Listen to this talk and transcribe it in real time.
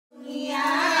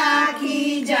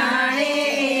રે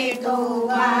તો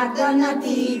વાત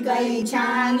નથી કઈ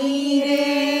છાની રે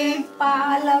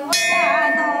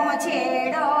પાલવડાનો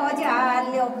છેડો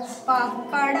જાલ્યો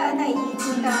પકડ નહીં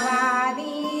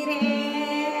છૂટવાની રે.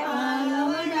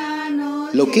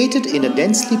 Located in a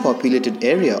densely populated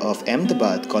area of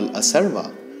Ahmedabad called Asarwa,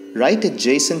 right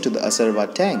adjacent to the Asarwa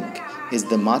tank is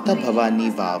the Mata Bhavani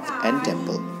Vav and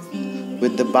temple.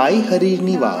 With the Bai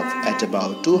Harirni Vav at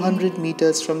about 200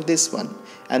 meters from this one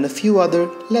and a few other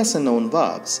lesser known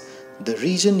Vavs, the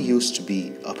region used to be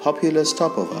a popular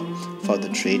stopover for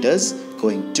the traders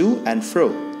going to and fro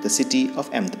the city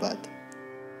of Ahmedabad.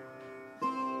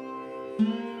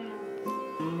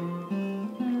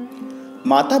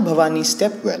 Mata Bhavani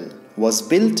stepwell was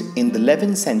built in the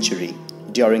 11th century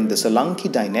during the Solanki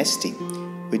dynasty,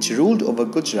 which ruled over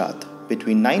Gujarat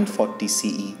between 940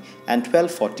 CE and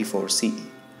 1244 CE.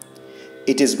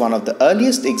 It is one of the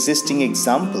earliest existing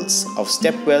examples of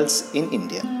stepwells in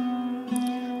India.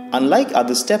 Unlike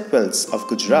other stepwells of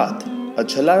Gujarat, a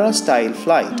Jhalara-style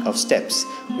flight of steps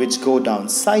which go down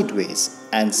sideways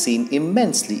and seen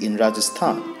immensely in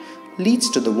Rajasthan leads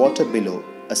to the water below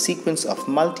a sequence of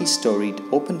multi-storied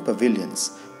open pavilions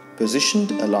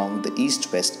positioned along the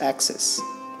east-west axis.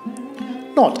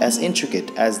 Not as intricate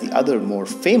as the other more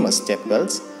famous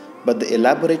stepwells, but the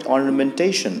elaborate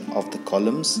ornamentation of the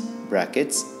columns,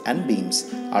 brackets and beams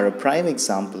are a prime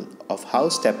example of how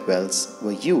stepwells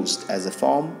were used as a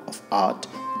form of art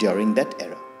during that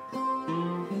era.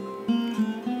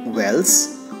 Wells,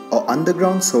 or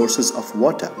underground sources of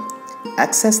water,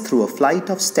 accessed through a flight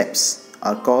of steps,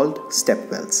 are called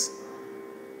stepwells.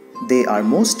 They are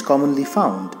most commonly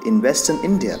found in western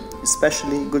India,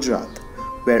 especially Gujarat,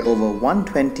 where over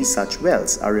 120 such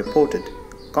wells are reported,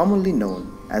 commonly known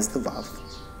as the Vav.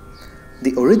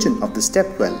 The origin of the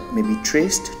stepwell may be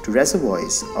traced to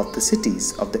reservoirs of the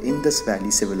cities of the Indus Valley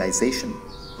civilization.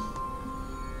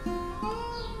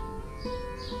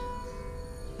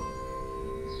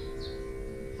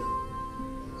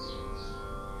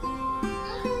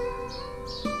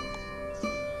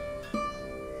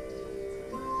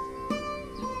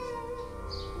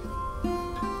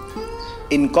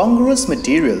 Incongruous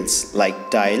materials like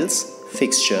tiles,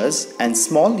 fixtures and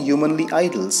small humanly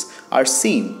idols are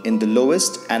seen in the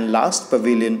lowest and last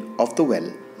pavilion of the well.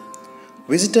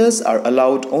 Visitors are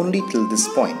allowed only till this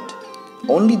point.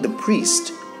 Only the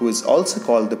priest, who is also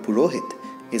called the Purohit,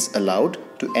 is allowed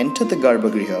to enter the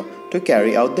Garbhagriha to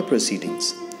carry out the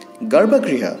proceedings.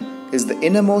 Garbhagriha is the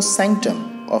innermost sanctum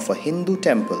of a Hindu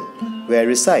temple where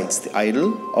resides the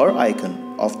idol or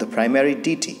icon of the primary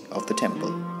deity of the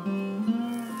temple.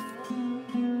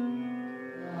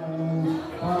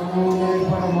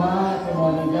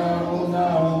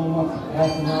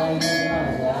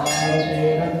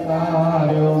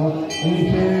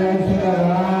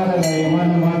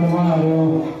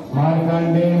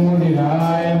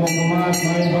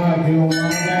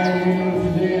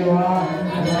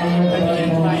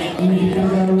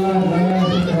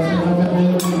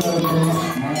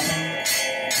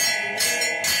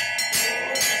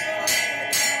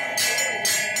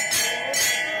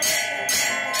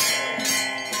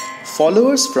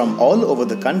 Followers from all over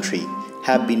the country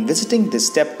have been visiting this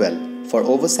stepwell for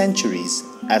over centuries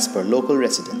as per local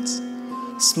residents.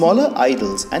 Smaller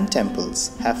idols and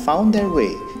temples have found their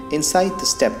way inside the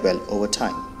stepwell over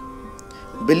time.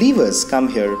 Believers come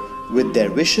here with their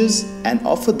wishes and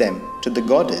offer them to the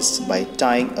goddess by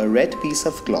tying a red piece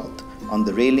of cloth on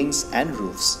the railings and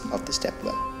roofs of the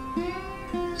stepwell.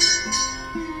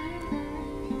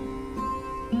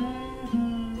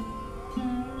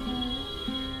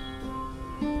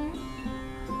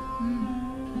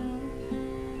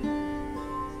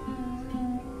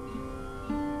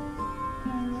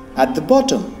 At the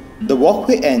bottom, the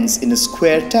walkway ends in a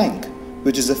square tank,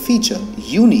 which is a feature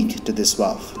unique to this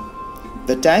Vav.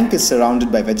 The tank is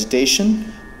surrounded by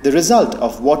vegetation, the result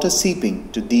of water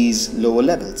seeping to these lower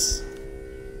levels.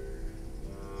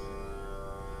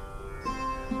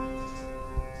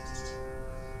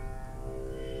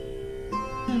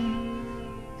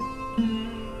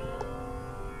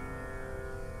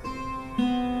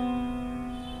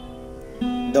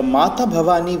 The Mata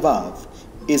Bhavani Vav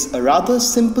is a rather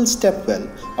simple stepwell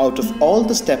out of all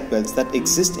the stepwells that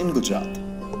exist in Gujarat.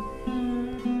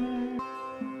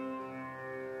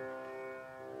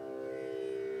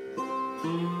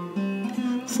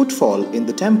 Footfall in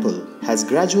the temple has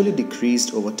gradually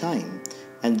decreased over time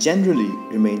and generally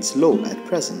remains low at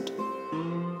present.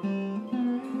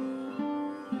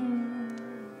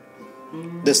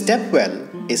 The stepwell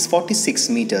is 46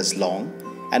 meters long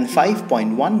and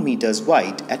 5.1 meters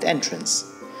wide at entrance.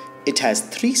 It has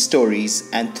 3 stories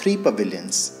and 3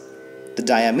 pavilions. The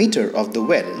diameter of the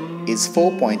well is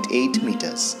 4.8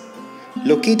 meters.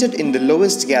 Located in the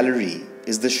lowest gallery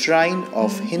is the shrine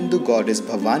of Hindu goddess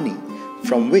Bhavani,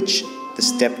 from which the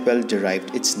stepwell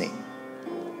derived its name.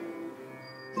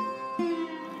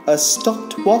 A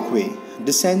stocked walkway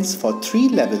descends for 3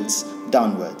 levels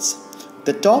downwards.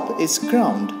 The top is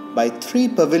crowned by 3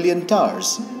 pavilion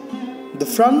towers. The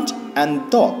front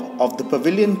and top of the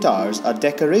pavilion towers are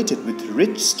decorated with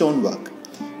rich stonework.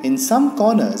 In some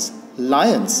corners,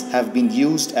 lions have been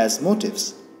used as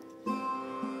motifs.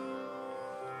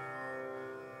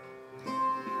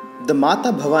 The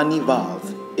Mata Bhavani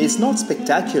Vav is not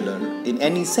spectacular in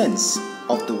any sense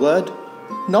of the word,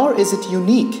 nor is it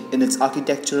unique in its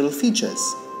architectural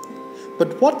features.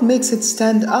 But what makes it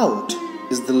stand out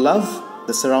is the love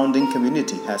the surrounding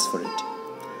community has for it.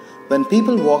 When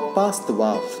people walk past the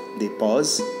Vav, they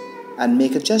pause and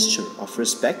make a gesture of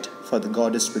respect for the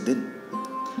goddess within.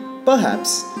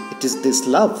 Perhaps it is this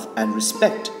love and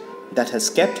respect that has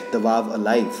kept the Vav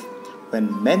alive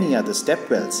when many other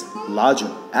stepwells, larger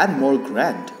and more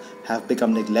grand, have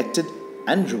become neglected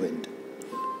and ruined.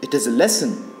 It is a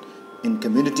lesson in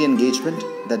community engagement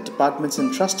that departments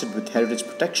entrusted with heritage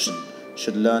protection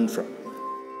should learn from.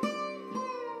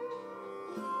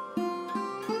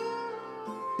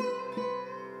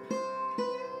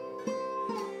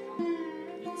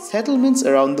 Settlements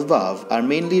around the Vav are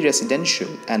mainly residential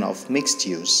and of mixed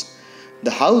use.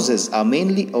 The houses are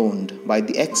mainly owned by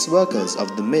the ex-workers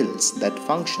of the mills that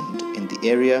functioned in the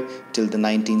area till the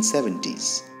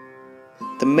 1970s.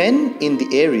 The men in the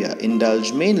area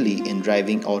indulge mainly in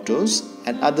driving autos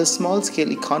and other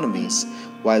small-scale economies,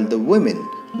 while the women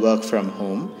work from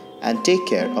home and take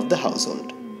care of the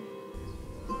household.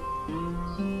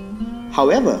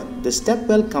 However, the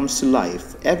stepwell comes to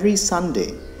life every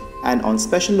Sunday and on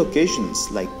special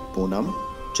occasions like Ponam,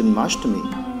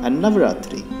 Janmashtami and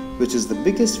Navaratri, which is the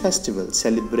biggest festival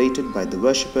celebrated by the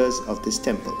worshippers of this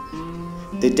temple.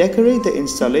 They decorate the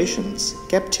installations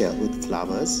kept here with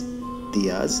flowers,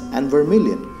 diyas and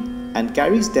vermilion and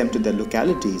carries them to their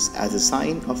localities as a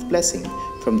sign of blessing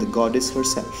from the goddess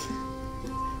herself.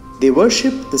 They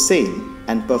worship the same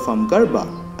and perform Garba,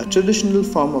 a traditional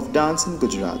form of dance in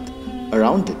Gujarat,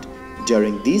 around it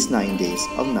during these 9 days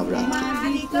of Navratri.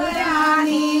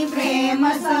 प्रेम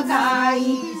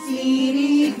सगाई श्री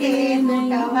रीते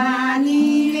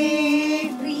लुटवानी